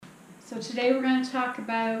So today we're going to talk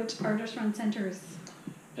about artist-run centers.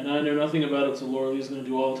 And I know nothing about it, so Laura Lee's going to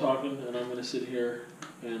do all the talking, and I'm going to sit here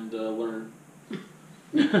and learn.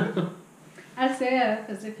 As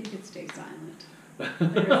if you could stay silent.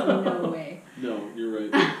 There's no way. No, you're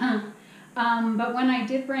right. But when I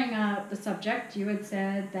did bring up the subject, you had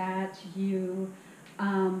said that you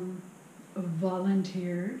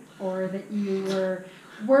volunteered, or that you were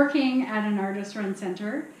working at an artist-run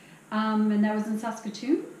center, and that was in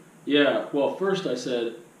Saskatoon? Yeah, well, first I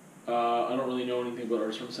said, I don't really know anything about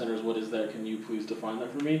artist-run centers. What is that? Can you please define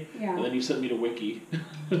that for me? Yeah. And then you sent me to Wiki.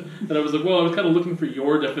 And I was like, well, I was kind of looking for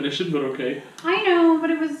your definition, but okay. I know,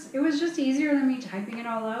 but it was just easier than me typing it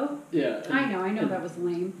all out. Yeah. I know that was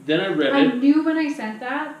lame. Then I read it. I knew when I sent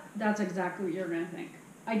that, that's exactly what you were going to think.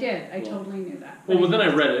 I did. I totally knew that. Well, then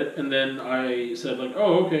I read it, and then I said, like,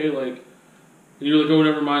 oh, okay, like, and you're like, oh,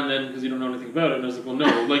 never mind then, because you don't know anything about it. And I was like, well,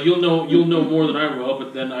 no, like, you'll know more than I will,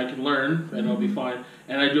 but then I can learn, and I'll be fine.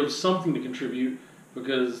 And I do have something to contribute,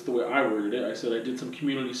 because the way I worded it, I said I did some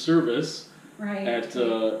community service at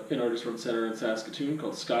an artist-run center in Saskatoon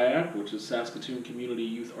called SCIAC, which is Saskatoon Community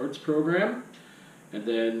Youth Arts Program. And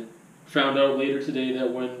then found out later today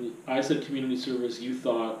that when I said community service, you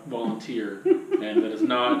thought volunteer, and that is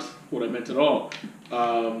not what I meant at all.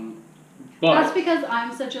 But that's because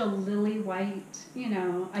I'm such a lily white,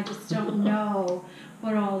 I just don't know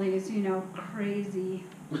what all these, crazy,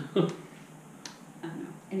 I don't know.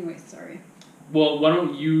 Anyway, sorry. Well, why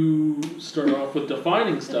don't you start off with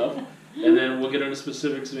defining stuff, and then we'll get into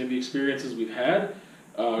specifics, maybe experiences we've had,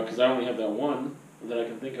 because I only have that one that I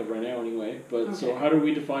can think of right now anyway. But okay. So how do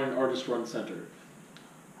we define an artist-run center?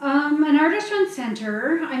 An artist-run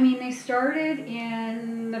center, they started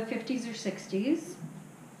in the 50s or 60s.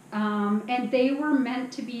 And they were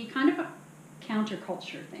meant to be kind of a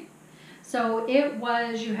counterculture thing. So it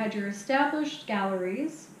was, you had your established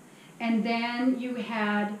galleries, and then you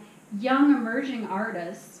had young emerging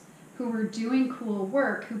artists who were doing cool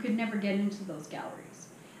work who could never get into those galleries.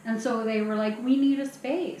 And so they were like, we need a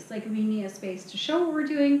space. Like, we need a space to show what we're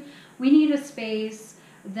doing. We need a space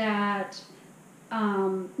that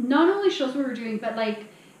not only shows what we're doing, but like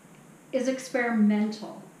is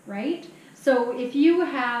experimental, right? So if you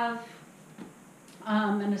have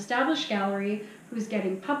an established gallery who's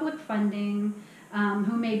getting public funding,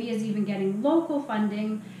 who maybe is even getting local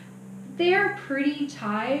funding, they're pretty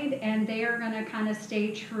tied, and they are going to kind of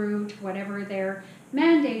stay true to whatever their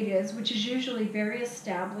mandate is, which is usually very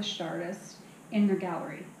established artists in their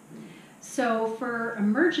gallery. So for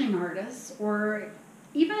emerging artists, or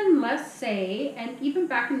even let's say, and even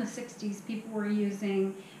back in the 60s, people were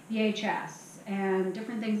using VHS and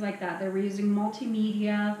different things like that. They were using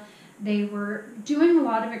multimedia. They were doing a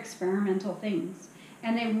lot of experimental things,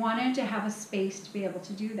 and they wanted to have a space to be able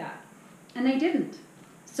to do that. And they didn't.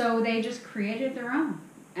 So they just created their own.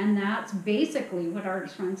 And that's basically what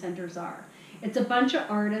artist-run centers are. It's a bunch of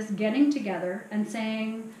artists getting together and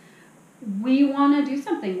saying, we want to do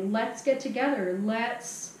something. Let's get together.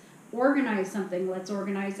 Let's organize something. Let's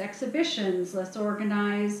organize exhibitions. Let's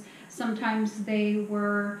organize, sometimes they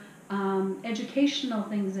were educational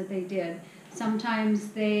things that they did.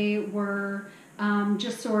 Sometimes they were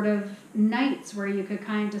just sort of nights where you could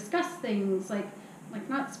kind of discuss things like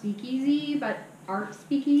not speakeasy, but art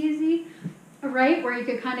speakeasy, right? Where you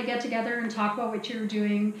could kind of get together and talk about what you were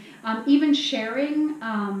doing. Even sharing,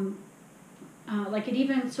 like it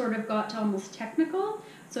even sort of got to almost technical.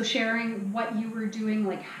 So sharing what you were doing,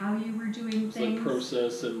 like how you were doing things. Like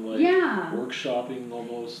process and like workshopping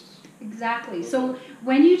almost. Exactly. Okay. So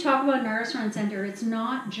when you talk about an artist-run center, it's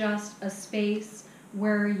not just a space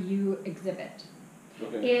where you exhibit.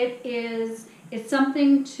 Okay. It's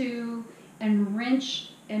something to enrich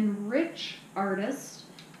artists,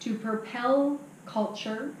 to propel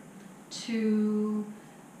culture, to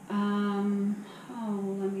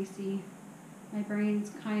let me see. My brain's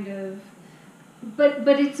kind of,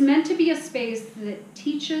 but it's meant to be a space that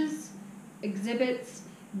teaches, exhibits,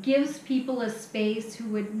 gives people a space who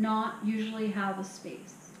would not usually have a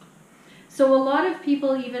space. So a lot of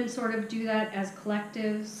people even sort of do that as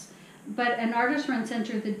collectives, but an artist-run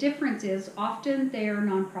center, the difference is often they are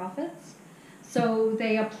nonprofits. So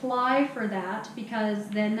they apply for that, because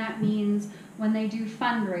then that means when they do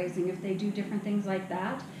fundraising, if they do different things like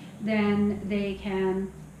that, then they can,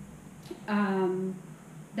 then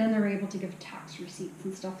they're able to give tax receipts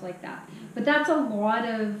and stuff like that. But that's a lot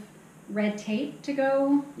of red tape to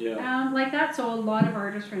go like that, so a lot of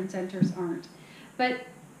artist-run centers aren't. But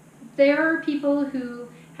there are people who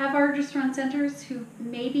have artist-run centers who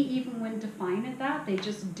maybe even wouldn't define it that. They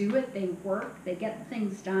just do it, they work, they get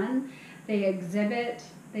things done, they exhibit,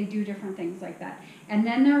 They do different things like that. And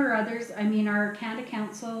then there are others. I mean, our Canada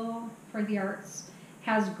Council for the Arts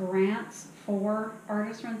has grants for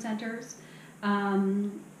artist-run centers.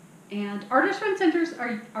 And artist-run centers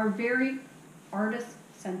are very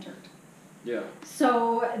artist-centered. Yeah.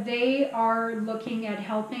 So they are looking at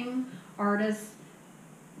helping artists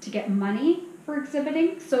to get money for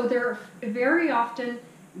exhibiting. So they're very often,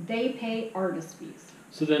 they pay artist fees.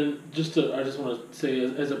 So then, I just want to say,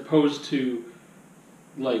 as opposed to,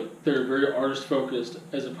 like, they're very artist focused,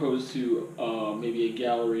 as opposed to maybe a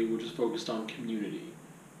gallery which is focused on community,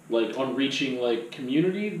 like on reaching like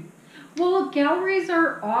community. Well, galleries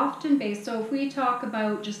are often based. So if we talk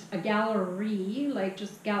about just a gallery, like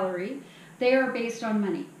just gallery, they are based on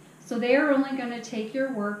money. So they are only going to take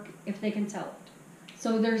your work if they can sell it.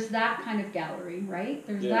 So there's that kind of gallery, right?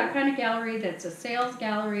 There's that kind of gallery that's a sales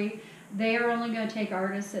gallery. They are only going to take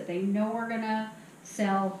artists that they know are going to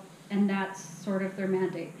sell, and that's sort of their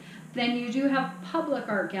mandate. Then you do have public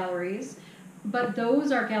art galleries, but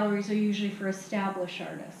those art galleries are usually for established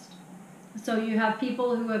artists. So you have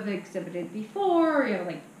people who have exhibited before, you have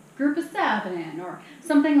like Group of Seven or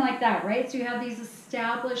something like that, right? So you have these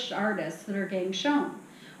established artists that are getting shown.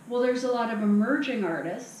 Well, there's a lot of emerging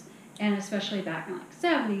artists, and especially back in like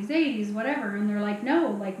 70s, 80s, whatever, and they're like,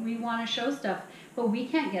 no, like we want to show stuff, but we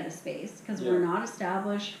can't get a space because we're not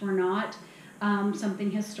established, we're not something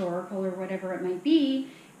historical or whatever it might be,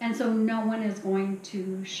 and so no one is going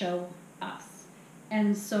to show us.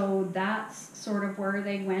 And so that's sort of where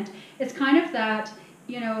they went. It's kind of that,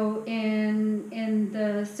 you know, in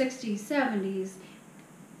the 60s, 70s,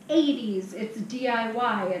 80s, it's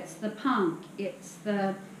DIY, it's the punk, it's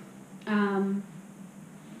the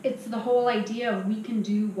whole idea of we can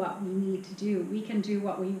do what we need to do. We can do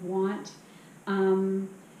what we want.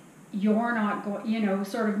 You're not going, you know,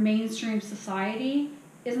 sort of mainstream society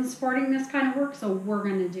isn't supporting this kind of work, so we're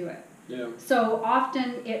going to do it. Yeah. So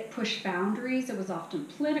often it pushed boundaries. It was often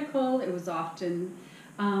political. It was often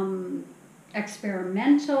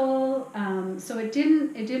experimental. So it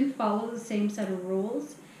didn't follow the same set of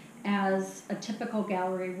rules as a typical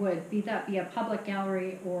gallery would. Be a public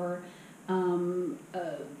gallery or a money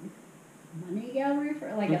gallery,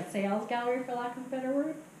 for like a sales gallery, for lack of a better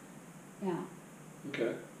word. Yeah.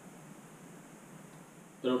 Okay.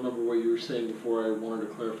 I don't remember what you were saying before. I wanted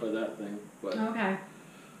to clarify that thing, but okay.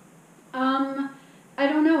 I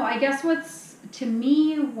don't know. I guess what's to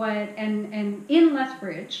me and in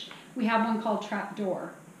Lethbridge we have one called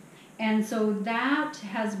Trapdoor, and so that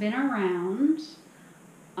has been around.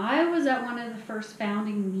 I was at one of the first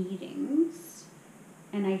founding meetings,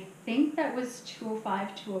 and I think that was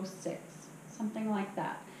 205, 206, something like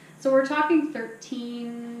that. So we're talking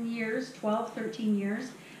 13 years, 12, 13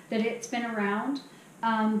 years that it's been around.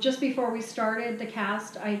 Just before we started the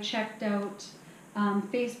cast, I checked out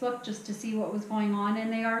Facebook just to see what was going on,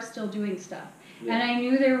 and they are still doing stuff. Yeah. And I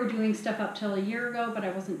knew they were doing stuff up till a year ago, but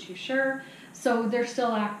I wasn't too sure. So they're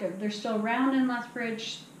still active. They're still around in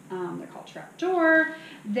Lethbridge. They're called Trapdoor.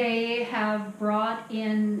 They have brought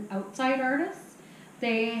in outside artists.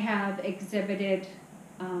 They have exhibited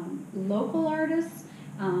local artists,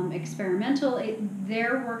 experimental.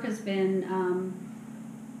 Their work has been,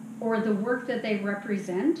 or the work that they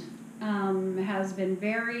represent has been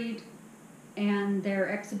varied, and their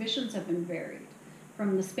exhibitions have been varied.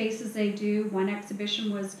 From the spaces they do, one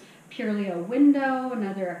exhibition was purely a window,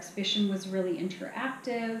 another exhibition was really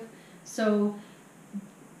interactive. So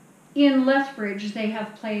in Lethbridge, they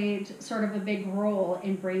have played sort of a big role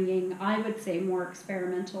in bringing, I would say, more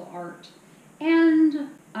experimental art and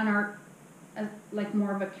an art, like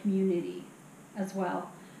more of a community as well.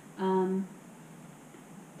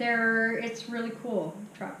 It's really cool,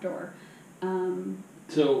 Trapdoor.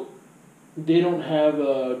 So they don't have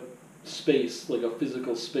a space, like a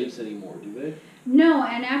physical space anymore, do they? No,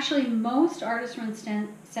 and actually most artist-run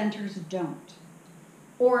centers don't.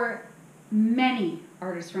 Or many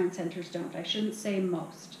artist-run centers don't. I shouldn't say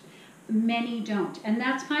most. Many don't. And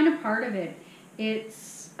that's kind of part of it.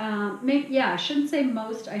 It's, I shouldn't say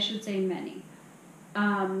most, I should say many.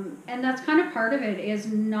 And that's kind of part of it, is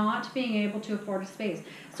not being able to afford a space.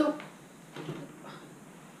 So,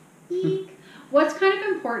 what's kind of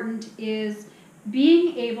important is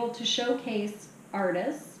being able to showcase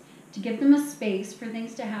artists, to give them a space for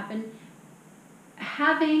things to happen.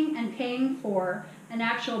 Having and paying for an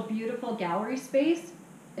actual beautiful gallery space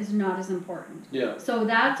is not as important. Yeah. So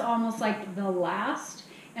that's almost like the last.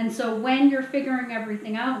 And so when you're figuring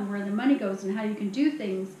everything out and where the money goes and how you can do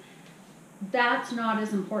things, that's not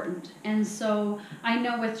as important. And so I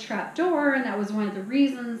know with Trapdoor, and that was one of the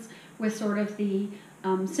reasons with sort of the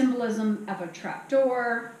symbolism of a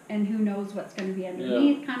trapdoor, and who knows what's going to be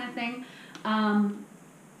underneath, kind of thing.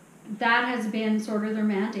 That has been sort of their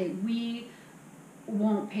mandate. We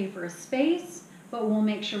won't pay for a space, but we'll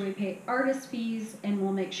make sure we pay artist fees, and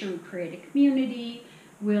we'll make sure we create a community.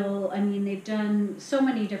 They've done so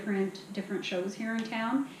many different shows here in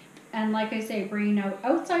town, and like I say, bringing out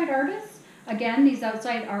outside artists. Again, these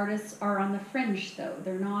outside artists are on the fringe, though.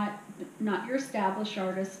 They're not your established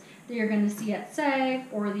artists that you're going to see at SAG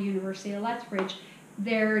or the University of Lethbridge.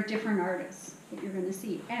 They're different artists that you're going to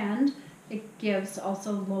see, and it gives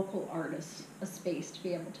also local artists a space to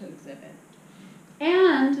be able to exhibit.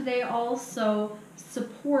 And they also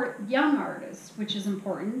support young artists, which is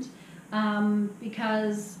important,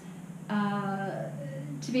 because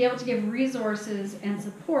to be able to give resources and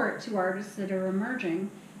support to artists that are emerging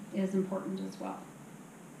is important as well.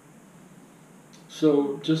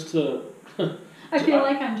 So just to... I feel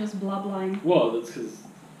like I'm just blah-blahing. Well, that's because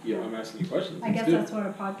I'm asking you questions. I guess that's what a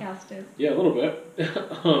podcast is. Yeah, a little bit.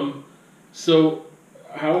 So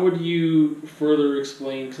how would you further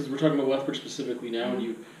explain, because we're talking about Lethbridge specifically now,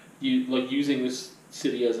 and you like using this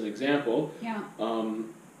city as an example. Yeah.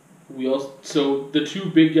 So the two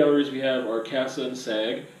big galleries we have are CASA and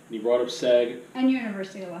SAG, and you brought up SAG. And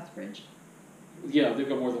University of Lethbridge. Yeah, they've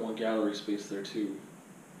got more than one gallery space there too.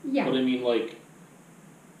 Yeah. But I mean, like...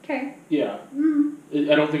 Okay. Yeah.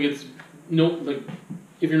 I don't think it's...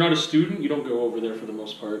 if you're not a student, you don't go over there for the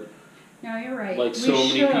most part. No, you're right. Like, so we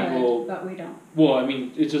many should, people... but we don't. Well, I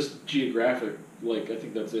mean, it's just geographic. Like, I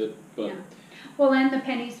think that's it. But yeah. Well, and the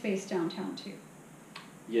Penny Space downtown, too.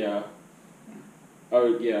 Yeah.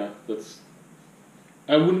 That's...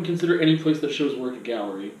 I wouldn't consider any place that shows work a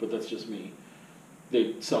gallery, but that's just me.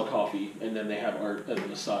 They sell coffee, and then they have art as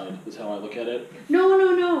an aside, is how I look at it.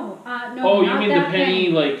 No. Oh, you mean the Penny,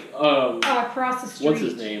 like... across the street. What's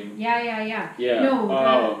his name? Yeah. Yeah.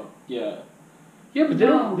 No. Yeah. Yeah, but they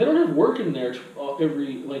don't have work in there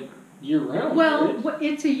every year round. Well, right?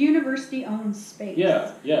 it's a university-owned space.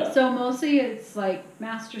 Yeah. So mostly it's like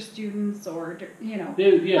master students or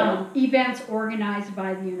events organized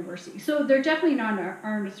by the university. So they're definitely not an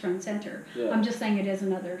artist-run center. Yeah. I'm just saying it is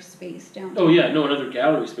another space downtown. Oh yeah, no, another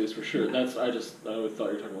gallery space for sure. Yeah. I always thought you were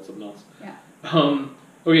talking about something else. Yeah.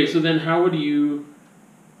 Okay, so then how would you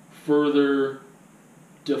further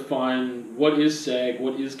define what is SAG,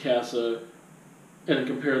 what is CASA, and then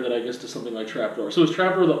compare that, I guess, to something like Trapdoor. So is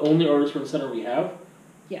Trapdoor the only artist-run center we have?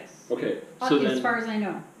 Yes. Okay. So as far as I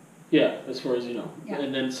know. Yeah, as far as you know. Yeah.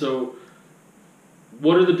 And then so,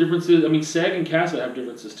 what are the differences? I mean, SAG and CASA have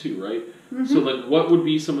differences too, right? Mm-hmm. So what would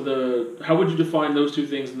be some of how would you define those two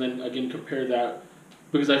things, and then again compare that?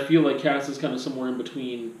 Because I feel like CASA is kind of somewhere in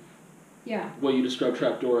between. Yeah. What you describe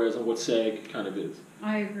Trapdoor as and what SAG kind of is.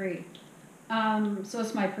 I agree. So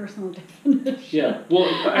it's my personal definition. Yeah. Well,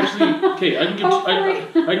 actually, okay, I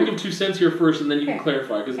can give 2 cents here first, and then you can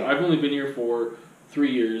clarify, because I've only been here for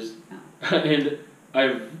 3 years, and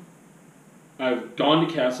I've gone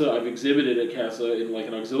to CASA, I've exhibited at CASA in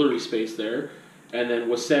an auxiliary space there, and then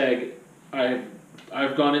with SAG,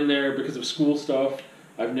 I've gone in there because of school stuff.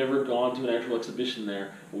 I've never gone to an actual exhibition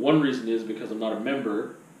there. One reason is because I'm not a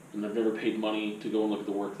member, and I've never paid money to go and look at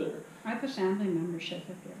the work there. I have a family membership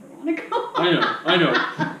if you ever want to go. I know.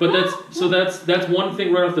 But that's one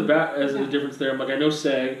thing right off the bat as a difference there. I'm I know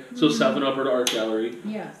SAG, so South and Alberta Art Gallery.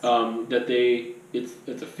 Yes. That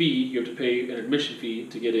it's a fee. You have to pay an admission fee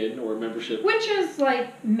to get in, or a membership. Which is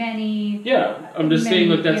many. Yeah, I'm just saying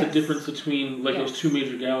that's a difference between those two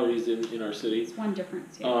major galleries in our city. It's one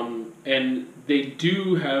difference. Yeah. And they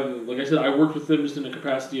do have, like I said, I worked with them just in the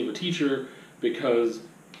capacity of a teacher because.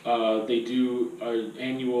 They do an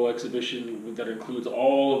annual exhibition that includes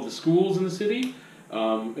all of the schools in the city, in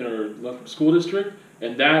our Lethbridge School District,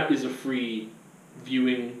 and that is a free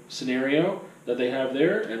viewing scenario that they have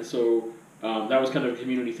there, and so that was kind of a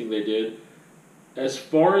community thing they did. As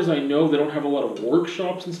far as I know, they don't have a lot of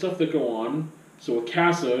workshops and stuff that go on, so with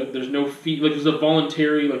CASA, there's no fee, there's a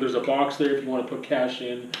voluntary, there's a box there if you want to put cash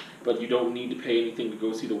in, but you don't need to pay anything to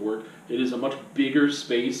go see the work. It is a much bigger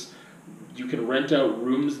space. You can rent out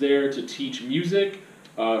rooms there to teach music,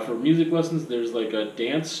 for music lessons. There's a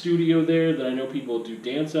dance studio there that I know people do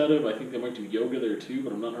dance out of. I think they might do yoga there too,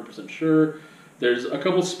 but I'm not 100% sure. There's a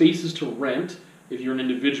couple spaces to rent if you're an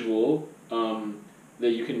individual,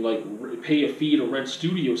 that you can pay a fee to rent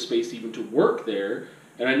studio space even to work there.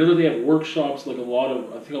 And I know that they have workshops, I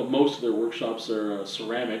think most of their workshops are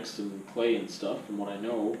ceramics and clay and stuff from what I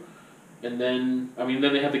know. And then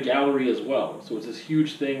they have the gallery as well. So it's this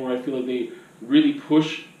huge thing where I feel like they really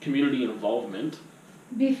push community involvement.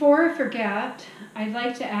 Before I forget, I'd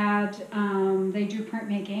like to add, they do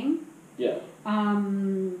printmaking. Yeah.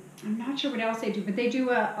 I'm not sure what else they do, but they do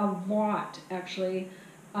a lot actually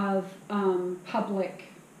of public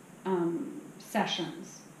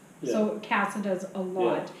sessions. Yeah. So CASA does a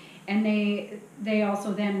lot, and they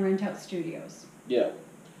also then rent out studios. Yeah.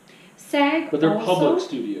 SAG But they're also, public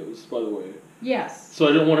studios, by the way. Yes. So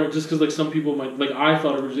I don't want to, just because like some people might, like I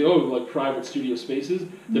thought originally, oh, like private studio spaces.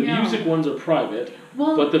 The No. music ones are private,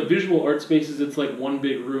 Well, but the visual art spaces, it's like one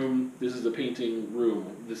big room. This is a painting room.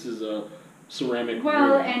 This is a ceramic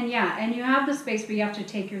well, room. and you have the space, but you have to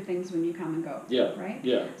take your things when you come and go. Yeah. Right.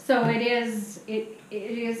 Yeah. So it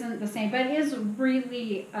isn't the same, but it is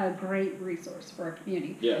really a great resource for our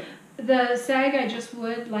community. Yeah. The SAG, I just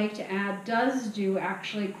would like to add, does do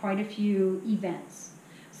actually quite a few events.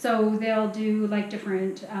 So they'll do like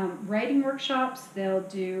different writing workshops. They'll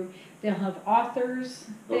have authors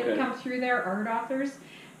that Okay. come through there, art authors.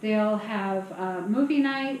 They'll have movie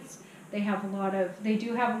nights. They do have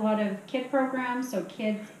a lot of kid programs, so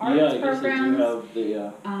kids arts Yeah, I guess programs. they do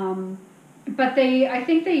have the. But I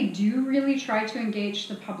think they do really try to engage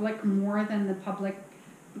the public more than the public.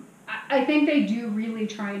 I think they do really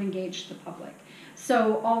try and engage the public.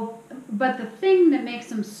 But the thing that makes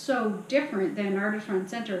them so different than Artist Run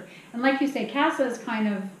Center, and like you say, CASA is kind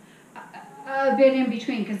of a bit in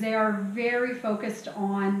between because they are very focused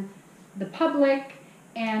on the public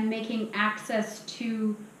and making access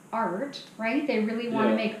to art, right? They really want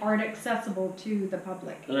to Yeah. make art accessible to the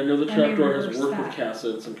public. And I know the And they Trapdoor has reverse worked that. with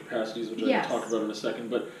CASA in some capacities, which Yes. I will talk about in a second.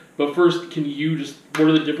 But first, can you just, what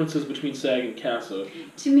are the differences between SAG and CASA?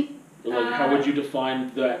 To me, Or like, how would you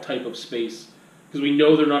define that type of space? Because we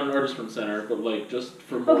know they're not an artist run center, but like just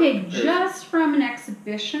for more okay, comparison. just from an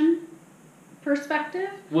exhibition perspective.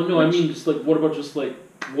 Well, no, I mean just like what about just like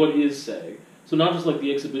what is SAG? So not just like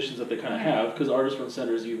the exhibitions that they kind of Yeah. have, because artist run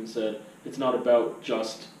centers you even said it's not about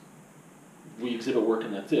just we exhibit work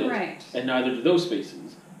and that's it, Right. and neither do those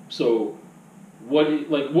spaces. So what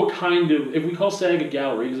kind of, if we call SAG a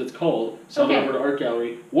gallery because it's called Southern Okay. Alberta Art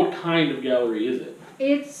Gallery, what kind of gallery is it?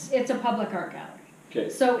 It's a public art gallery. Okay.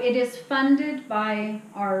 So it is funded by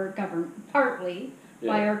our government, partly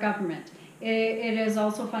by Yeah. our government. It is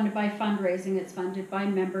also funded by fundraising, it's funded by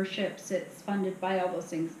memberships, it's funded by all those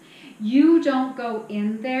things. You don't go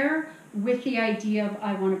in there with the idea of,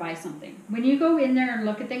 I want to buy something. When you go in there and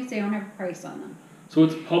look at things, they don't have a price on them. So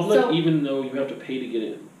it's public So- even though you have to pay to get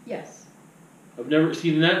in. Yes. I've never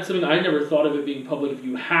seen that's something I never thought of it being public if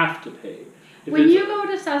you have to pay. If When it's- you go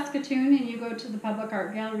to Saskatoon and you go to the public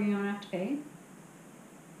art gallery, you don't have to pay.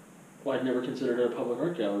 Well, I'd never considered it a public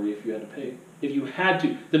art gallery if you had to pay. If you had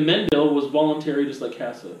to. The Mendel was voluntary just like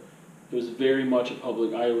CASA. It was very much a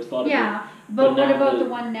public, I always thought of it. Yeah, but but what now about the- the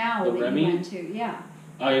one now the that Remy? you went to? Yeah.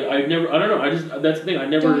 I don't know, that's the thing, I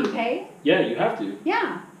never. Don't you pay? Yeah, you have to.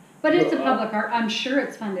 Yeah. But it's a Well, public art. I'm sure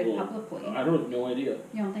it's funded well, publicly. I don't have no idea.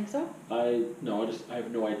 You don't think so? I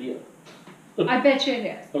have no idea. I bet you it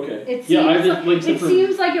is. Okay. It seems yeah, I like, just like it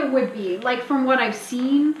seems like it would be, like from what I've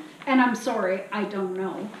seen, and I'm sorry, I don't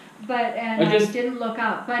know. But I I guess- didn't look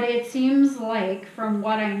up. But it seems like from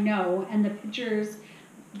what I know and the pictures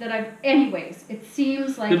that I've anyways, it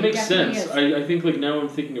seems like It it makes definitely sense. is. I think like now I'm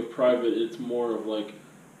thinking of private, it's more of like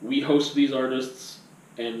we host these artists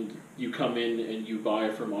and you come in and you buy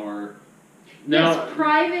from our now yes,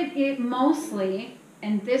 private it mostly,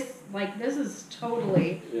 and this is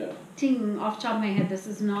totally yeah. ting off the top of my head, this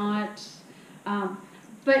is not,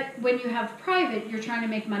 but when you have private, you're trying to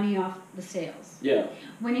make money off the sales. Yeah.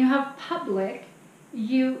 When you have public,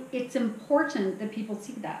 it's important that people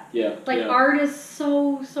see that. Yeah. Like yeah. art is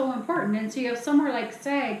so important, and so you have somewhere like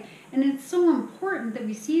SAG, and it's so important that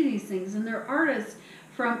we see these things, and there are artists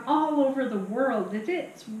from all over the world that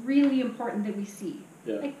it's really important that we see.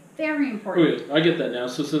 Yeah. Like very important. Okay, I get that now.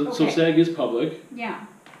 So Okay. SAG is public. Yeah.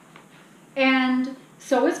 And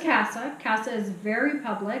so is CASA. CASA is very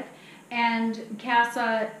public. And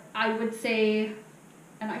CASA, I would say,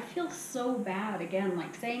 and I feel so bad, again,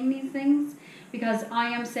 like saying these things, because I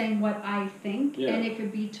am saying what I think, Yeah. and it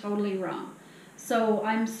could be totally wrong. So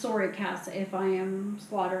I'm sorry, CASA, if I am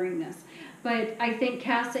slaughtering this. But I think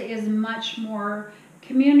CASA is much more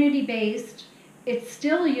community-based. It's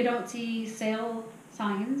still, you don't see sale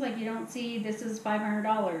signs, like you don't see this is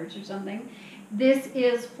 $500 or something. This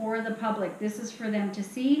is for the public. This is for them to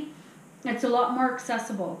see. It's a lot more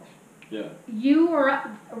accessible. Yeah. You are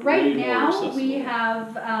right Way more now. We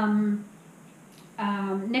accessible.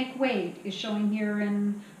 have Nick Wade is showing here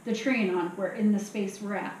in the Trianon, where in the space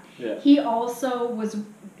we're at. Yeah. He also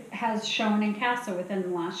has shown in CASA within the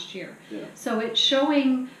last year. Yeah. So it's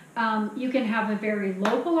showing You can have a very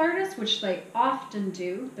local artist, which they often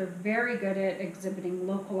do. They're very good at exhibiting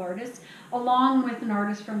local artists, along with an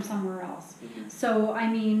artist from somewhere else. Mhm. So, I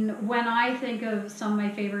mean, when I think of some of my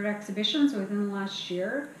favorite exhibitions within the last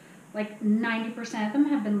year, like 90% of them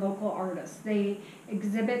have been local artists. They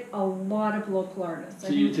exhibit a lot of local artists. So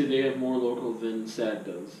you'd say they have more local than SAG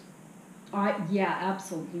does? Yeah,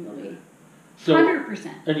 absolutely. Okay. So,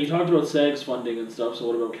 100%. and you talked about SAG's funding and stuff, so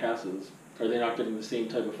what about CASA's? Are they not getting the same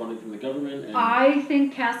type of funding from the government? And I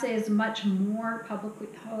think CASA is much more publicly.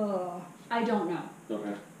 Oh, I don't know.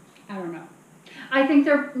 okay. I don't know. I think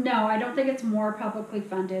no, I don't think it's more publicly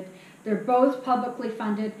funded. They're both publicly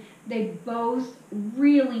funded. They both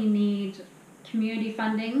really need community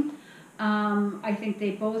funding. I think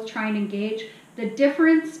they both try and engage. The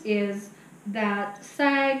difference is that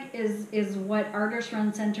SAG is what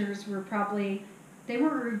artist-run centers were probably, they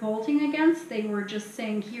weren't revolting against, they were just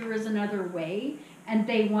saying here is another way, and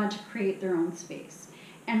they want to create their own space.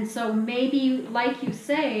 And so maybe, like you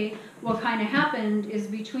say, what kind of happened is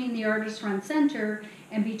between the artist-run center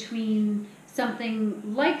and between something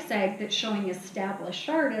like SAG that's showing established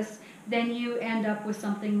artists, then you end up with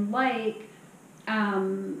something like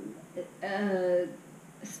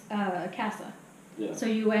CASA. Yeah. So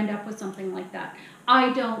you end up with something like that.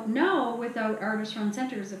 I don't know without artist-run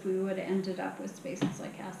centers if we would have ended up with spaces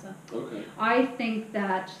like CASA. Okay. I think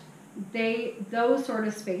that those sort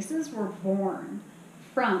of spaces were born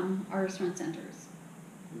from artist-run centers,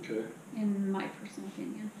 Okay. in my personal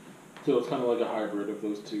opinion. So it's kind of like a hybrid of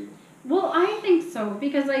those two. Well, I think so,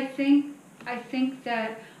 because I think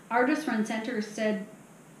that artist-run centers said,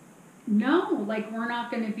 no, like we're not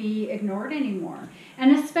going to be ignored anymore.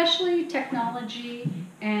 And especially technology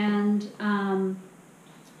and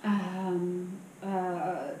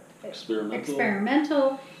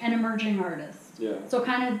experimental and emerging artists. Yeah. So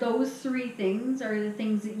kind of those three things are the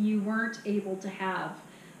things that you weren't able to have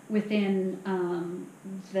within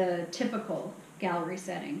the typical gallery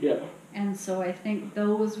setting. Yeah. And so I think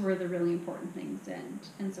those were the really important things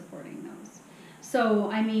in supporting those. So,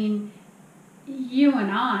 I mean, you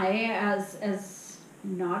and I, as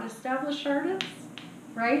not established artists,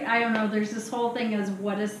 right? I don't know, there's this whole thing as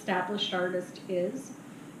what established artist is.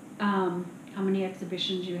 How many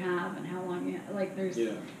exhibitions you have and how long you have, like there's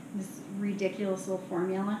this ridiculous little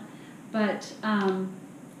formula. But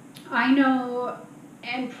I know,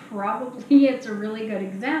 and probably it's a really good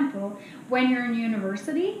example, when you're in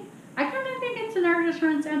university, I kind of think it's an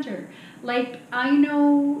artist-run center. Like, I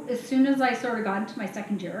know as soon as I sort of got into my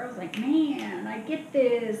second year, I was like, man, I get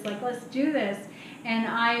this, like, let's do this. And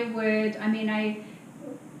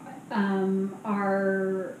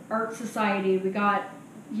our art society, we got,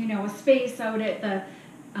 a space out at the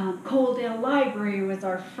Coaldale Library was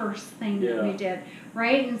our first thing that we did,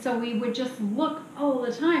 right? And so we would just look all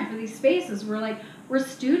the time for these spaces. We're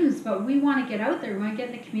students, but we want to get out there, we want to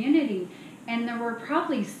get in the community. And there were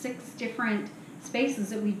probably 6 different spaces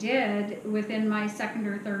that we did within my second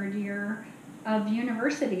or third year of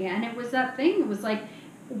university. And it was that thing. It was like,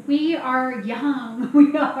 we are young,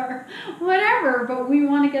 we are whatever, but we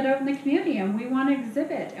want to get out in the community and we want to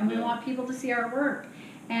exhibit and we want people to see our work.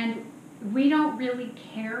 And we don't really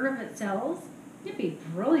care if it sells. It'd be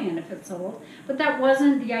brilliant if it sold, but that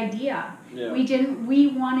wasn't the idea. Yeah. We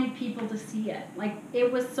wanted people to see it. Like,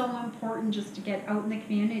 it was so important just to get out in the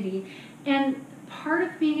community. And part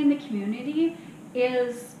of being in the community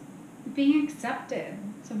is being accepted.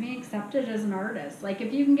 So being accepted as an artist. Like,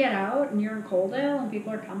 if you can get out and you're in Coaldale and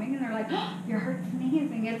people are coming and they're like, oh, your art's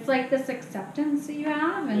amazing. It's like this acceptance that you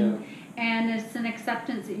have, and it's an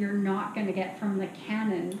acceptance that you're not going to get from the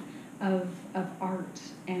canon of art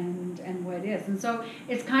and what it is. And so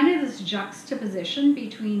it's kind of this juxtaposition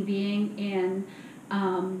between being in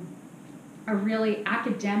a really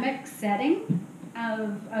academic setting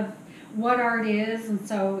of what art is, and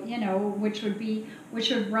so, which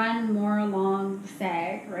would run more along the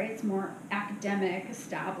SAG, right? It's more academic,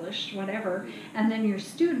 established, whatever. And then you're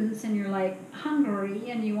students and you're like hungry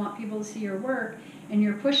and you want people to see your work and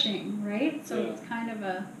you're pushing, right? So it's kind of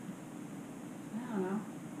I don't know.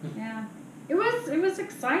 Yeah. It was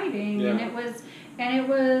exciting, and it was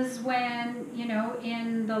when,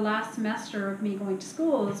 in the last semester of me going to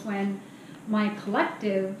school is when my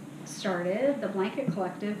collective started, the Blanket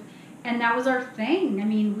Collective. And that was our thing. I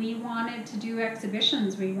mean, we wanted to do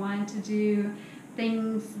exhibitions. We wanted to do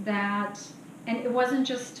things that, and it wasn't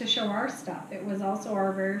just to show our stuff. It was also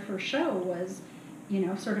our very first show was,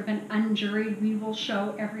 sort of an unjuried, we will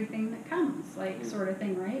show everything that comes, like sort of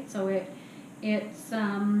thing, right? So it's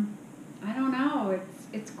I don't know,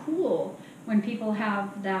 it's cool when people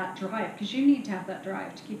have that drive, because you need to have that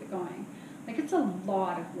drive to keep it going. Like, it's a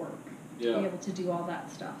lot of work to Yeah. be able to do all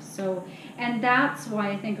that stuff. So, and that's why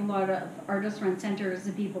I think a lot of artist-run centers,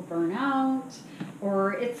 the people burn out,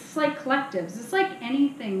 or it's like collectives. It's like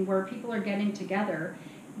anything where people are getting together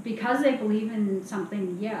because they believe in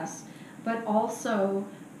something, yes, but also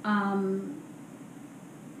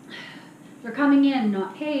they're coming in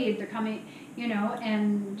not paid. They're coming,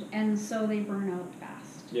 and so they burn out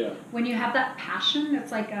fast. Yeah. When you have that passion,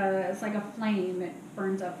 it's like a flame. It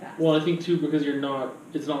burns out fast. Well, I think too because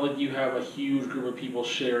it's not like you have a huge group of people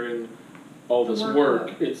sharing all this The work.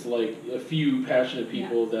 workload. It's like a few passionate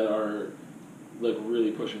people that are like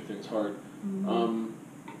really pushing things hard. Mhm.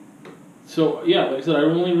 So yeah, like I said, I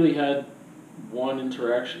only really had one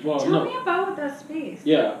interaction. Well, Tell no. me about that space.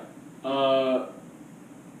 Yeah.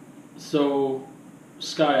 So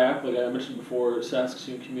SkyApp, like I mentioned before,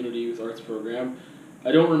 Saskatoon Community Youth Arts Program.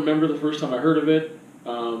 I don't remember the first time I heard of it.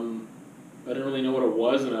 I didn't really know what it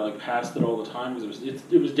was, and I like passed it all the time because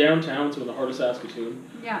it was downtown, so in the heart of Saskatoon.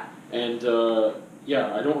 Yeah. And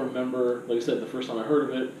yeah, I don't remember, like I said, the first time I heard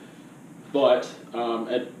of it. But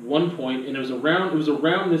at one point, and it was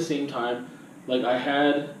around the same time, like I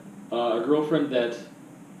had a girlfriend that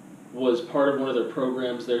was part of one of their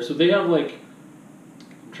programs there. So they have like,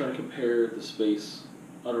 I'm trying to compare the space.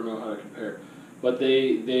 I don't know how to compare, but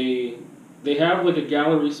they have like a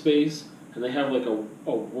gallery space and they have like a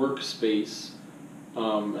workspace,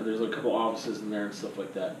 and there's like a couple offices in there and stuff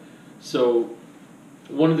like that. So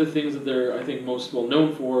one of the things that they're, I think, most well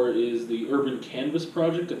known for is the Urban Canvas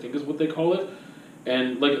Project, I think is what they call it.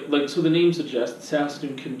 And like so the name suggests,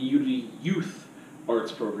 Saskatoon Community Youth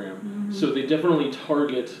Arts Program. Mm-hmm. So they definitely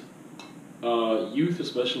target youth,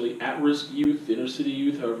 especially at-risk youth, inner-city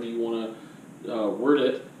youth, however you want to word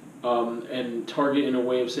it, and target in a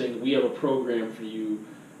way of saying, we have a program for you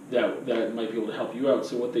that might be able to help you out.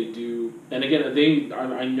 So what they do, and again,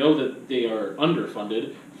 I know that they are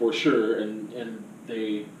underfunded for sure, and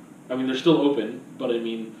they're still open, but I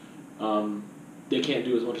mean, they can't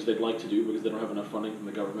do as much as they'd like to do because they don't have enough funding from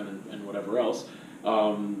the government and whatever else.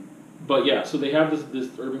 But yeah, so they have this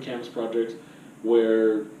Urban Canvas Project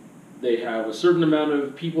where they have a certain amount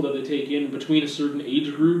of people that they take in between a certain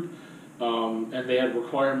age group, and they have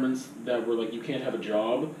requirements that were like, you can't have a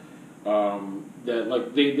job, that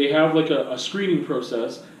like they have like a screening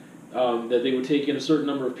process, that they would take in a certain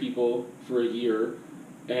number of people for a year,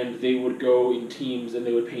 and they would go in teams and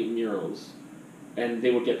they would paint murals, and they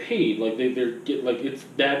would get paid like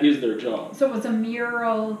that is their job. So it was a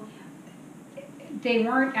mural. They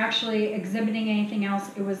weren't actually exhibiting anything else.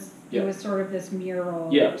 It was sort of this mural.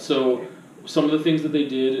 Yeah. So some of the things that they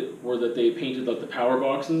did were that they painted like the power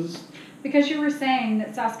boxes. Because you were saying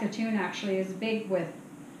that Saskatoon actually is big with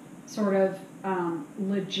sort of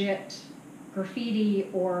legit graffiti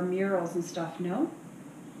or murals and stuff. No.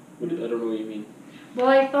 I don't know what you mean. Well,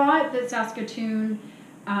 I thought that Saskatoon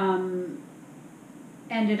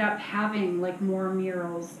ended up having like more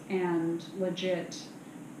murals and legit,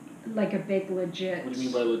 like a big legit. What do you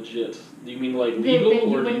mean by legit? Do you mean like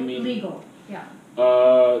legal, or do you mean legal? Yeah.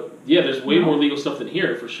 Yeah, there's way No. more legal stuff than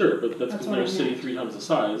here for sure, but that's because what they're I a city meant. 3 times the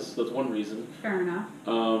size. That's one reason. Fair enough.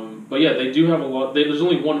 But yeah, they do have a lot. There's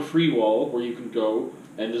only one free wall where you can go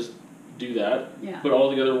and just do that. Yeah. But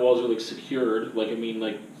all the other walls are like secured. Like I mean,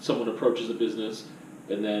 like someone approaches a business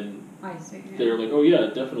and then I see. Yeah. they're like, oh yeah,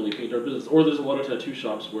 definitely paint our business. Or there's a lot of tattoo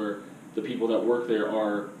shops where the people that work there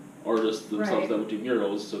are artists themselves Right. that would do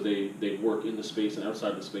murals, so they work in the space and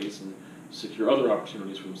outside the space and secure other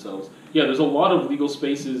opportunities for themselves. Yeah, there's a lot of legal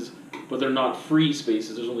spaces, but they're not free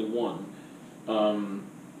spaces. There's only one.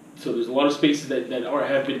 So there's a lot of spaces that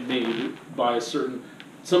have been made by a certain.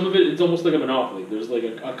 Some of it's almost like a monopoly. There's like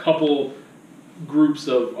a couple groups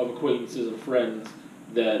of acquaintances and friends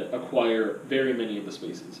that acquire very many of the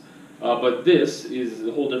spaces. But this is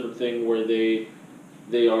a whole different thing where they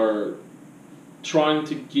are trying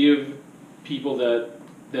to give people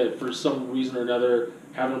that for some reason or another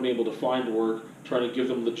haven't been able to find work, trying to give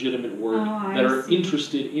them legitimate work that are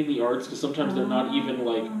interested in the arts, because sometimes they're not even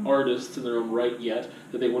like artists in their own right yet,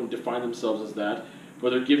 that they wouldn't define themselves as that, but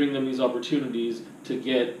they're giving them these opportunities to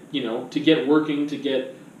get working, to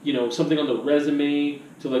get something on the resume,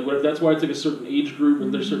 to like whatever. That's why it's like a certain age group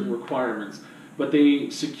and there's certain requirements. But they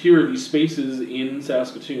secure these spaces in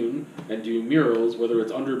Saskatoon and do murals, whether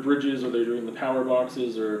it's under bridges or they're doing the power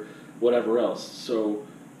boxes or whatever else. So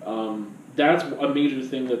that's a major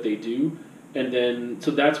thing that they do. And then,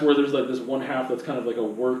 so that's where there's like this one half that's kind of like a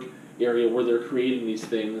work area where they're creating these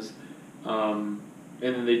things. And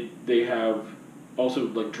then they have also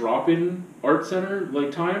like drop-in art center like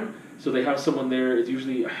time. So they have someone there. It's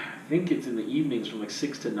usually, I think it's in the evenings from like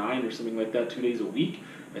 6 to 9 or something like that, 2 days a week.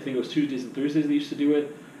 I think it was Tuesdays and Thursdays they used to do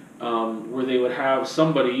it, where they would have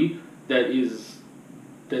somebody that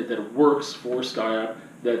works for SkyUp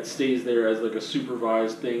that stays there as like a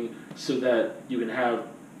supervised thing, so that you can have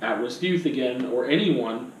at-risk youth again, or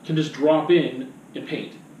anyone can just drop in and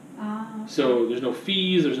paint. So there's no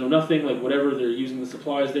fees, there's no nothing, like whatever they're using the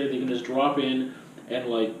supplies there, they can just drop in, and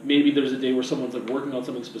like maybe there's a day where someone's like working on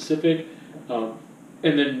something specific, and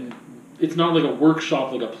then it's not like a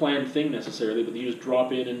workshop, like a planned thing necessarily, but you just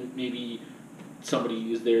drop in and maybe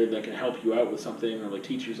somebody is there that can help you out with something or like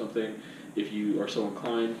teach you something if you are so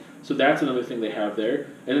inclined. So that's another thing they have there.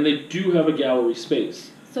 And then they do have a gallery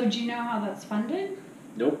space. So do you know how that's funded?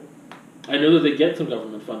 Nope. I know that they get some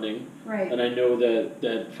government funding. Right. And I know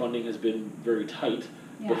that funding has been very tight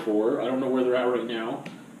before. I don't know where they're at right now.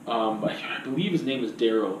 I believe his name is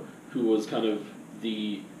Daryl, who was kind of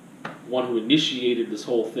the one who initiated this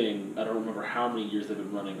whole thing. I don't remember how many years they've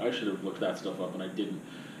been running. I should have looked that stuff up and I didn't.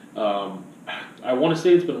 I want to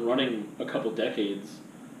say it's been running a couple decades,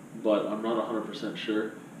 but I'm not 100%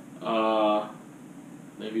 sure.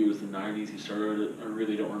 Maybe it was the 90s he started it. I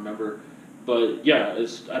really don't remember. But yeah,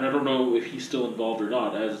 and I don't know if he's still involved or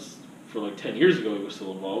not. As for like 10 years ago, he was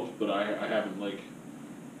still involved, but I haven't like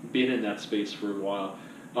been in that space for a while.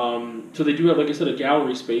 So they do have, like I said, a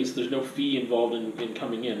gallery space. There's no fee involved in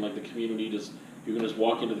coming in. Like the community you can just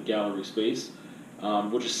walk into the gallery space,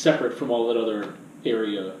 which is separate from all that other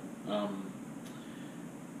area.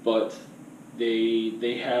 But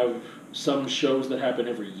they have some shows that happen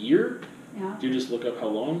every year. Yeah. Do you just look up how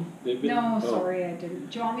long they've been? No, sorry, I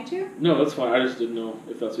didn't. Do you want me to? No, that's fine. I just didn't know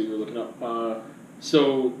if that's what you were looking up.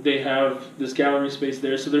 So they have this gallery space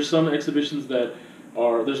there. So there's some exhibitions that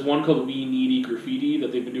there's one called We Needy Graffiti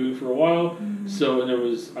that they've been doing for a while. Mm-hmm. So, and there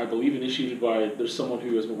was, I believe, initiated there's someone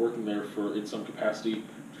who has been working there in some capacity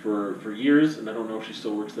for years, and I don't know if she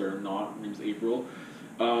still works there or not. Her name's April.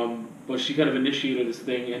 But she kind of initiated this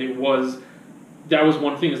thing, and that was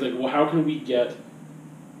one thing, is like, well, how can we get,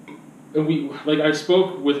 and I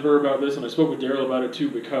spoke with her about this, and I spoke with Daryl about it too,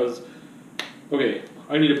 because, okay,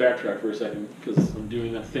 I need to backtrack for a second, because I'm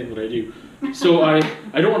doing that thing that I do. So I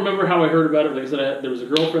don't remember how I heard about it. Like I said, there was a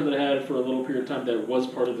girlfriend that I had for a little period of time that was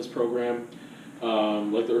part of this program,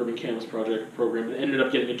 like the Urban Canvas Project program, and ended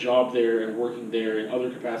up getting a job there and working there in other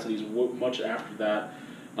capacities much after that.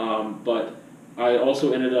 But I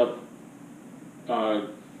also ended up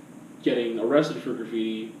getting arrested for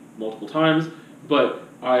graffiti multiple times, but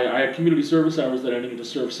I had community service hours that I needed to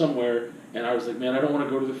serve somewhere, and I was like, man, I don't want to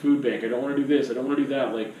go to the food bank, I don't want to do this, I don't want to do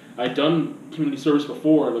that. Like, I'd done community service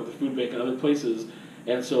before, like the food bank and other places,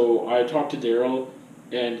 and so I talked to Daryl,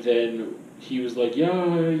 and then he was like, yeah,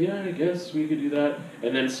 I guess we could do that.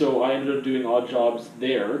 And then so I ended up doing odd jobs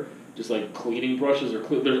there, just like cleaning brushes,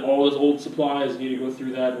 there's all those old supplies, you need to go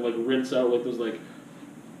through that and like rinse out like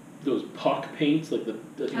those puck paints, like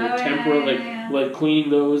the tempera, like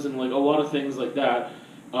cleaning those and like a lot of things like that.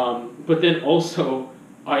 But then also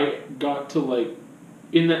I got to like,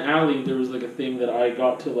 in the alley there was like a thing that I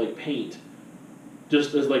got to like paint,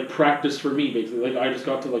 just as like practice for me basically. Like I just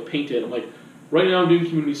got to like paint it. I'm like, right now I'm doing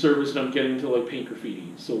community service and I'm getting to like paint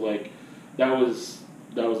graffiti. So like that was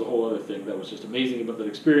a whole other thing that was just amazing about that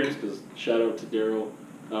experience, because shout out to Daryl.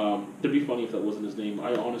 It'd be funny if that wasn't his name.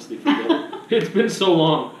 I honestly forget. It's been so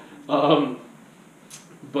long.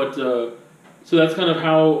 So that's kind of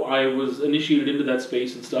how I was initiated into that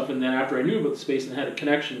space and stuff. And then after I knew about the space and had a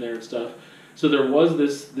connection there and stuff, so there was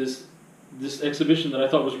this exhibition that I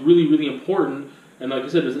thought was really, really important. And like I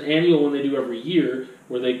said, there's an annual one they do every year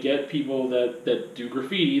where they get people that do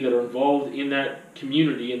graffiti, that are involved in that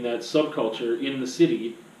community, in that subculture in the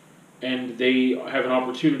city, and they have an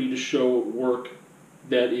opportunity to show work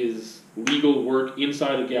that is legal work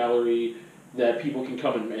inside a gallery that people can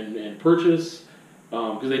come and purchase,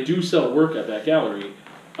 because they do sell work at that gallery.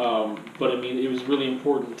 But I mean, it was really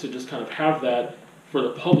important to just kind of have that for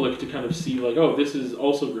the public to kind of see, like, oh, this is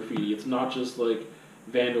also graffiti. It's not just like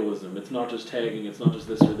vandalism. It's not just tagging. It's not just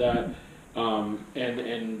this or that.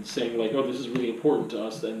 And saying like, oh, this is really important to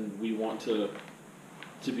us, and we want to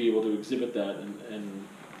be able to exhibit that and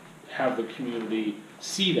have the community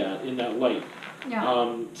see that in that light.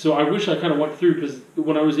 Yeah. So I wish I kind of went through, because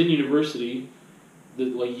when I was in university,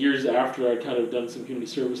 like years after I'd kind of done some community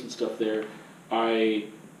service and stuff there, I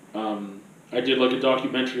did like a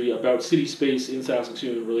documentary about city space in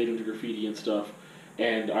Saskatoon relating to graffiti and stuff,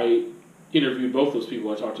 and I interviewed both those people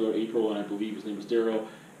I talked about, April and I believe his name was Daryl,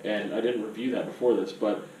 and I didn't review that before this,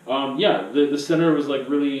 but the center was like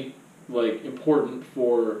really like important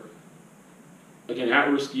for, again,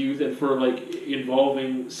 at-risk youth, and for like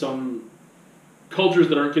involving some cultures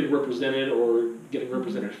that aren't getting represented or getting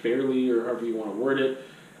represented fairly, or however you want to word it.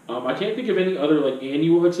 I can't think of any other like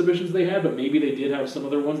annual exhibitions they had, but maybe they did have some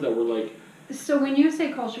other ones that were like. So when you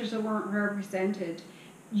say cultures that weren't represented,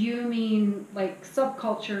 you mean like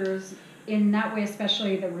subcultures in that way,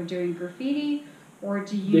 especially that were doing graffiti, or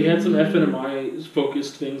do you? They had some mean... FNMI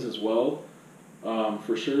focused things as well,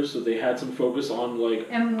 for sure. So they had some focus on like.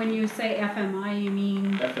 And when you say FMI, you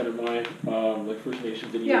mean? FNMI, like First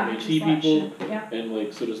Nations and Yeah, UNHC people, yeah. and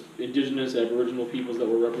like sort of Indigenous, Aboriginal peoples that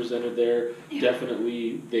were represented there. Yeah.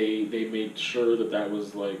 Definitely, they made sure that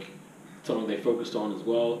was like something they focused on as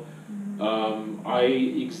well. I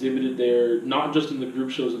exhibited there, not just in the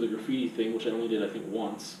group shows of the graffiti thing, which I only did I think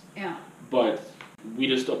once. Yeah. But we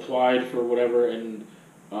just applied for whatever, and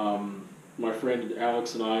my friend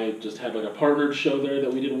Alex and I just had like a partnered show there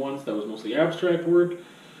that we did once that was mostly abstract work.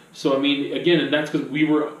 So I mean, again, and that's because we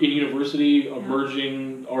were in university,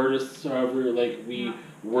 emerging artists, however, like we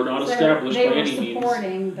were not established by any means. They were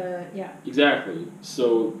supporting the, Exactly.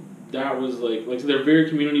 So that was like so they're very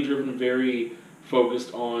community driven, very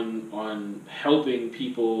focused on helping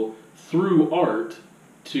people through art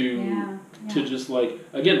to just like,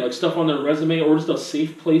 again, like stuff on their resume, or just a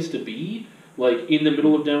safe place to be, like in the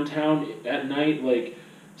middle of downtown at night, like,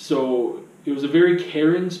 so it was a very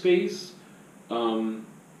caring space.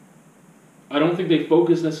 I don't think they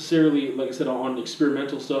focused necessarily, like I said, on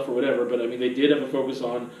experimental stuff or whatever, but I mean, they did have a focus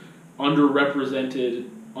on underrepresented,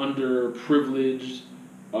 underprivileged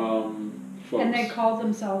folks. And they called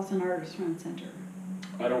themselves an artist-run center.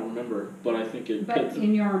 I don't remember, but I think it. But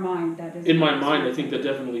in your mind, that is. In my mind, I think that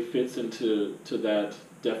definitely fits into that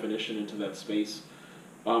definition, into that space.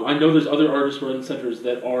 I know there's other artist-run centers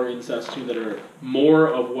that are in Saskatoon that are more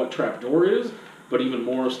of what Trapdoor is, but even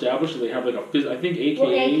more established. So they have like I think AKA.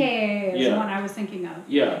 Well, AKA is the one I was thinking of.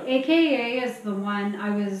 Yeah. AKA is the one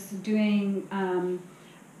I was doing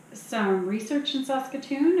some research in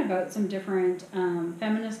Saskatoon about some different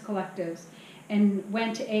feminist collectives, and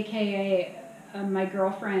went to AKA. My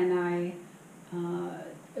girlfriend and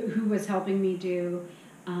I, who was helping me do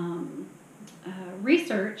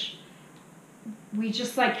research, we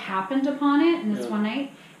just like happened upon it in this one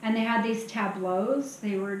night, and they had these tableaus.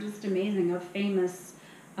 They were just amazing, of famous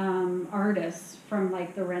artists from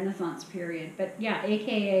like the Renaissance period. But yeah,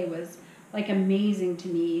 AKA was like amazing to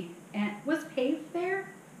me. And was Paved there?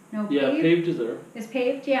 No, yeah, Paved is there. Is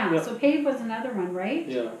Paved? Yeah. So Paved was another one, right?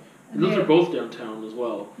 Yeah. And those are both downtown as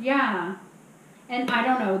well. Yeah. And I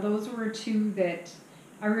don't know, those were two that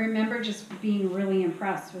I remember just being really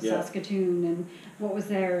impressed with Saskatoon and what was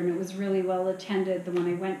there, and it was really well attended, the one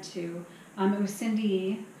I went to. It was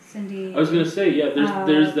Cindy. I was going to say,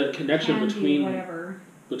 there's that connection between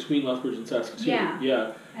Lethbridge and Saskatoon.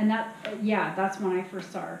 Yeah. And that's when I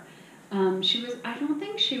first saw her. I don't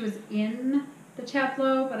think she was in the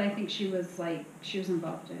tableau, but I think she was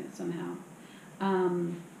involved in it somehow.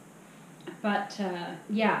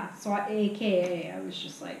 So AKA, I was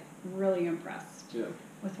just like really impressed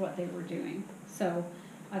with what they were doing. So,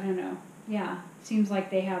 I don't know. Yeah, seems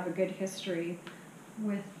like they have a good history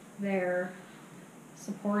with their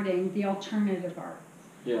supporting the alternative arts.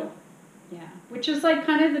 Yeah. Yeah, which is like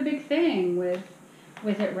kind of the big thing with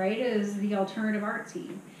it, right? Is the alternative art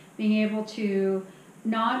scene being able to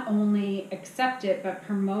not only accept it but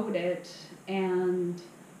promote it, and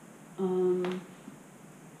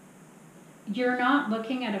you're not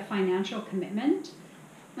looking at a financial commitment.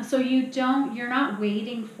 So you're not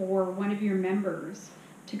waiting for one of your members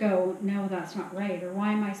to go, no, that's not right, or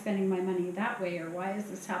why am I spending my money that way, or why is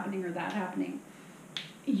this happening or that happening?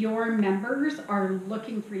 Your members are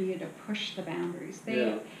looking for you to push the boundaries.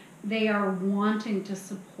 They are wanting to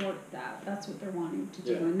support that. That's what they're wanting to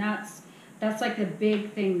do. And that's like the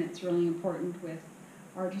big thing that's really important with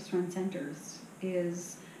artist-run centers,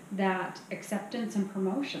 is that acceptance and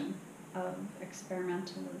promotion of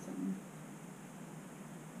experimentalism.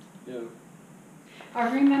 Yeah.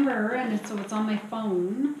 I remember, and it's on my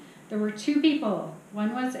phone, there were two people.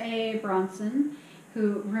 One was A. Bronson,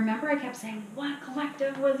 who, remember I kept saying, what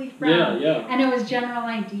collective was he from? Yeah. And it was General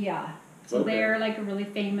Idea. So they're like a really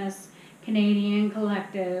famous Canadian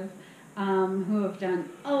collective who have done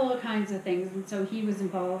all kinds of things. And so he was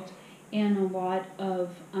involved in a lot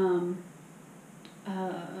of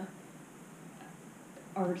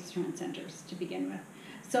artist-run centers to begin with.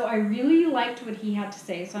 So I really liked what he had to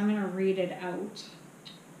say, so I'm going to read it out.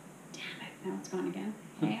 Damn it, now it's gone again.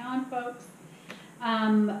 Hang on, folks.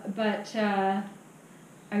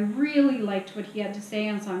 I really liked what he had to say,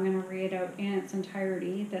 and so I'm going to read it out in its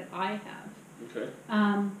entirety that I have. Okay.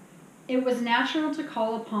 It was natural to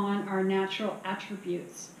call upon our natural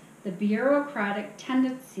attributes, the bureaucratic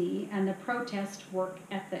tendency and the protest work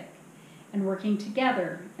ethic, and working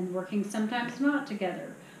together, and working sometimes not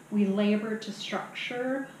together. We labor to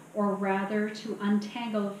structure, or rather to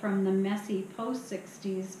untangle from the messy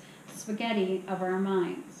post-60s spaghetti of our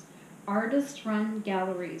minds. Artist-run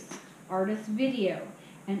galleries, artist video,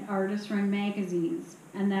 and artist-run magazines,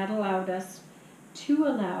 and that allowed us to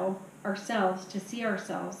allow ourselves to see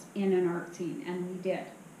ourselves in an art scene, and we did.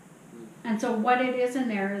 And so what it is in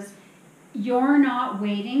there is, you're not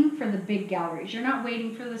waiting for the big galleries. You're not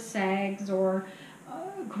waiting for the SAGs or,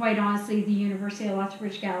 quite honestly, the University of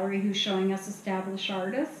Lethbridge Gallery who's showing us established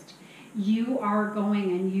artists. You are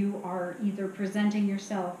going and you are either presenting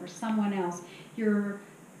yourself or someone else. You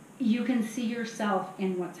can see yourself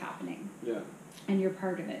in what's happening. Yeah. And you're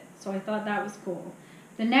part of it. So I thought that was cool.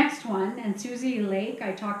 The next one, and Susie Lake,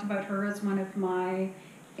 I talked about her as one of my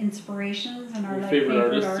inspirations and our Your like favorite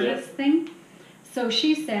favorite artist, artist thing. So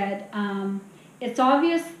she said, it's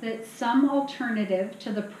obvious that some alternative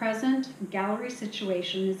to the present gallery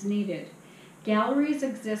situation is needed. Galleries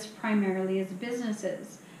exist primarily as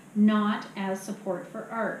businesses, not as support for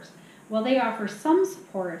art. While they offer some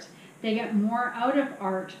support, they get more out of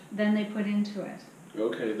art than they put into it.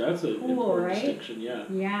 Okay, that's an Cool, important right? distinction, yeah.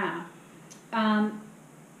 Yeah.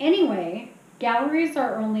 Anyway, galleries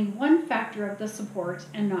are only one factor of the support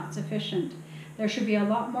and not sufficient. There should be a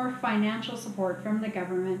lot more financial support from the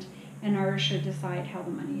government, and artists should decide how the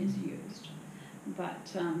money is used.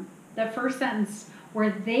 But the first sentence, where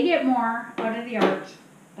they get more out of the art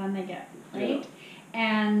than they get, right? Yeah.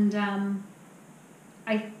 And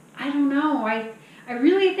I don't know. I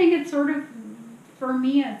really think it's sort of, for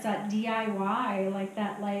me, it's that DIY, like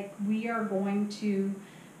that, like we are going to,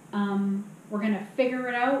 we're going to figure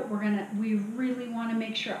it out. We really want to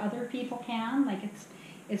make sure other people can. Like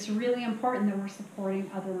it's really important that we're supporting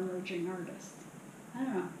other emerging artists. I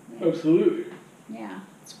don't know. Yeah. Absolutely. Yeah,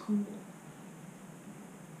 it's cool.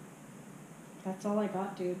 That's all I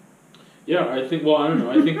got, dude. Yeah, I think, well, I don't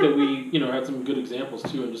know. I think that we, had some good examples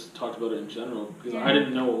too and just talked about it in general because I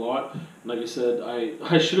didn't know a lot. And like I said,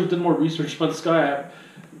 I should have done more research on Sky App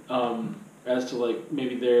as to like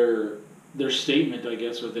maybe their statement, I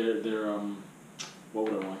guess, or their what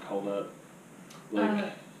would I want to call that?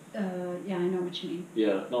 Like yeah, I know what you mean.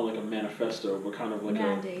 Yeah, not like a manifesto, but kind of like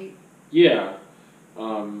mandate. Yeah.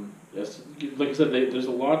 Yes, like I said, there's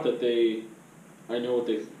a lot that I know what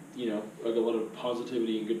they, like a lot of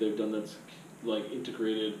positivity and good they've done that's like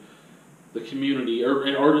integrated the community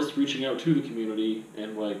and artists reaching out to the community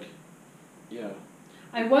and like, yeah.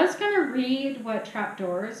 I was gonna read what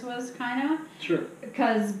Trapdoors was kind of. Sure.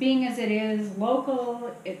 Because being as it is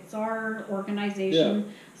local, it's our organization.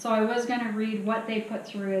 Yeah. So I was gonna read what they put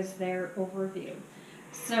through as their overview.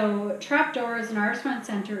 So Trapdoors, an artist-run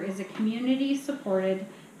center, is a community-supported,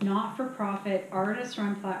 not-for-profit,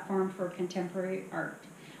 artist-run platform for contemporary art.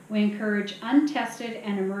 We encourage untested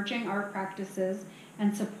and emerging art practices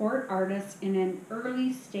and support artists in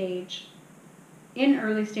early stage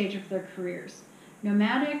of their careers.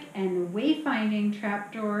 Nomadic and wayfinding,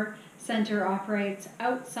 Trapdoor Center operates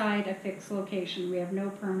outside a fixed location. We have no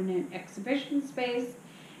permanent exhibition space.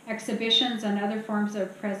 Exhibitions and other forms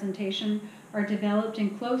of presentation are developed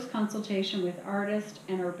in close consultation with artists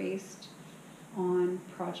and are based on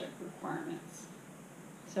project requirements.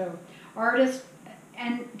 So artists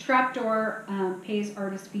and Trapdoor pays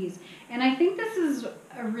artist fees. And I think this is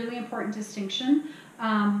a really important distinction.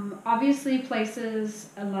 Obviously places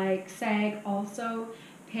like SAG also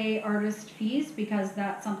pay artist fees because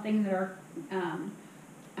that's something that are,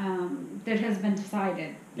 that has been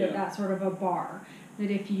decided, that that's sort of a bar. That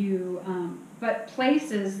if you, but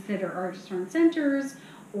places that are artist-run centers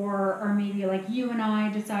or maybe like you and I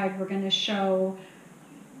decide we're going to show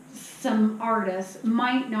some artists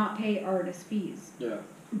might not pay artist fees. Yeah.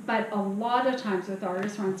 But a lot of times with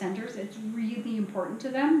artist-run centers, it's really important to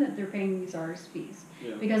them that they're paying these artist fees.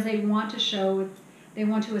 Yeah. Because they want to show, they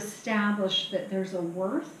want to establish that there's a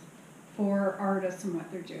worth for artists and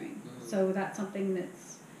what they're doing. Mm-hmm. So that's something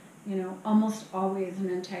that's, almost always an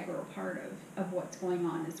integral part of what's going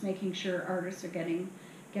on, is making sure artists are getting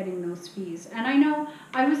those fees. And I know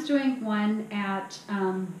I was doing one at,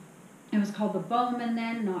 it was called the Bowman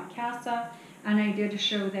then, not Casa, and I did a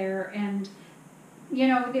show there, and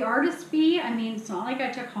the artist fee, I mean, it's not like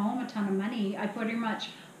I took home a ton of money. I pretty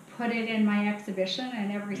much put it in my exhibition,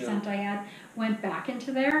 and every cent I had went back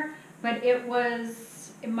into there. But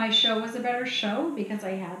my show was a better show because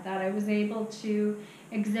I had that. I was able to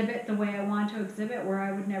exhibit the way I wanted to exhibit, where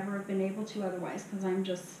I would never have been able to otherwise, because I'm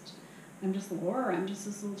just Laura. I'm just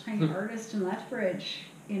this little tiny artist in Lethbridge,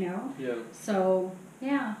 you know? Yeah. So,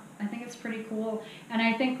 yeah, I think it's pretty cool. And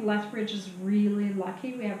I think Lethbridge is really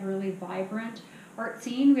lucky. We have a really vibrant art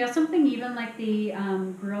scene. We have something even like the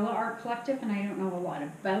Guerrilla Art Collective, and I don't know a lot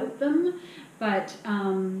about them, but,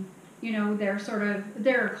 you know, they're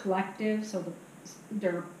a collective, so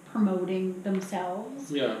they're promoting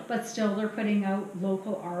themselves. Yeah. But still, they're putting out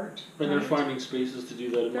local art. And they're right? finding spaces to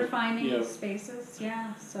do that. They're finding yeah. spaces,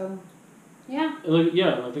 yeah. So, yeah. And like,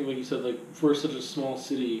 yeah, I think like you said, like for such a small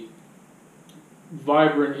city,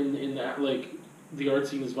 vibrant in that, like the art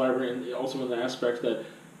scene is vibrant, and also in the aspect that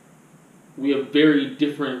we have very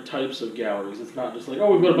different types of galleries. It's not just like,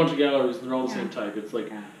 oh, we've got a bunch of galleries and they're all the same type. It's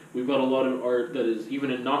like we've got a lot of art that is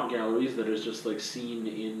even in not galleries that is just like seen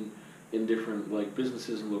in different like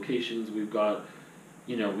businesses and locations. We've got,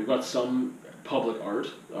 you know, we've got some public art.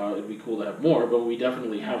 It'd be cool to have more, but we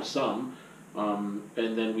definitely have some. And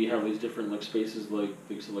then we have these different like spaces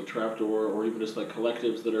like Trapdoor, or even just like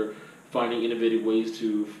collectives that are finding innovative ways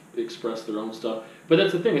to express their own stuff. But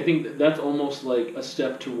that's the thing, I think that's almost like a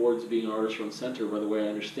step towards being an artist-run center, by the way I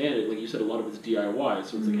understand it. Like you said, a lot of it's DIY,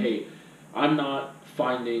 so it's like, hey, I'm not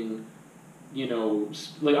finding, you know,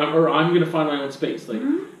 like I'm going to find my own space. Like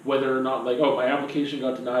whether or not, like, oh, my application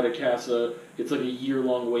got denied at CASA, it's like a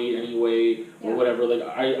year-long wait anyway, or whatever. Like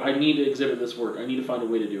I need to exhibit this work. I need to find a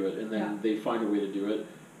way to do it, and then they find a way to do it.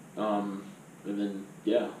 And then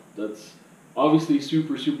that's obviously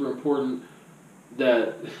super, super important.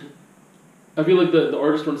 That I feel like the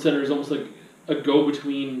artist run center is almost like a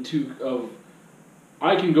go-between two of,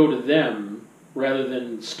 I can go to them rather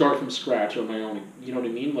than start from scratch on my own. You know what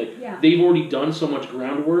I mean? Like they've already done so much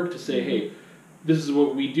groundwork to say, hey, this is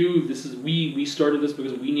what we do. This is we started this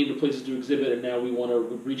because we needed places to exhibit, and now we want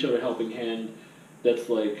to reach out a helping hand. That's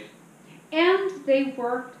like. And they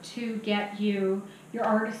work to get you your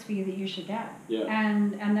artist fee that you should get. Yeah.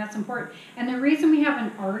 And that's important. And the reason we have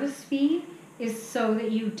an artist fee is so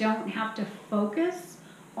that you don't have to focus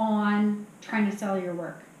on trying to sell your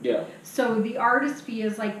work. Yeah. So the artist fee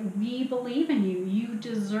is like, we believe in you. You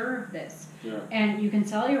deserve this. Yeah. And you can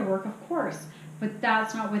sell your work, of course. But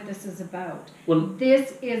that's not what this is about. When,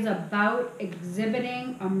 this is about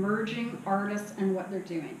exhibiting emerging artists and what they're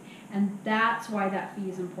doing. And that's why that fee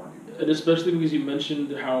is important. And especially because you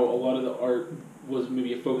mentioned how a lot of the art was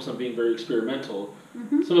maybe a focus on being very experimental.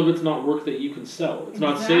 Some of it's not work that you can sell. It's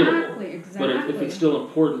not saleable. But if it's still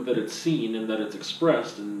important that it's seen and that it's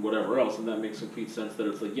expressed and whatever else, and that makes complete sense that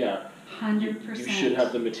it's like, 100%. You should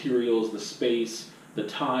have the materials, the space, the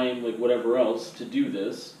time, like whatever else to do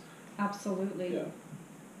this. Absolutely. Yeah.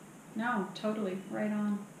 No, totally. Right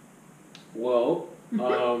on. Well,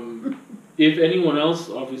 if anyone else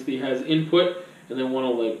obviously has input and they want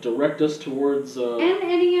to like direct us towards and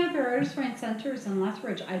any other artist run centers in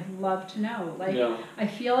Lethbridge, I'd love to know. Like I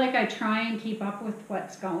feel like I try and keep up with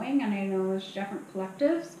what's going, and I know there's different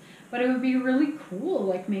collectives, but it would be really cool.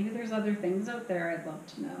 Like maybe there's other things out there I'd love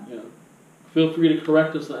to know. Yeah. Feel free to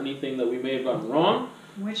correct us on anything that we may have gotten wrong.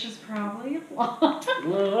 Which is probably a flaw.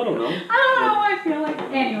 Well, I don't know. I feel like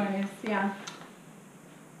anyways, yeah.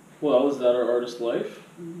 Well, is that our artist life?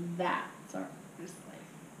 That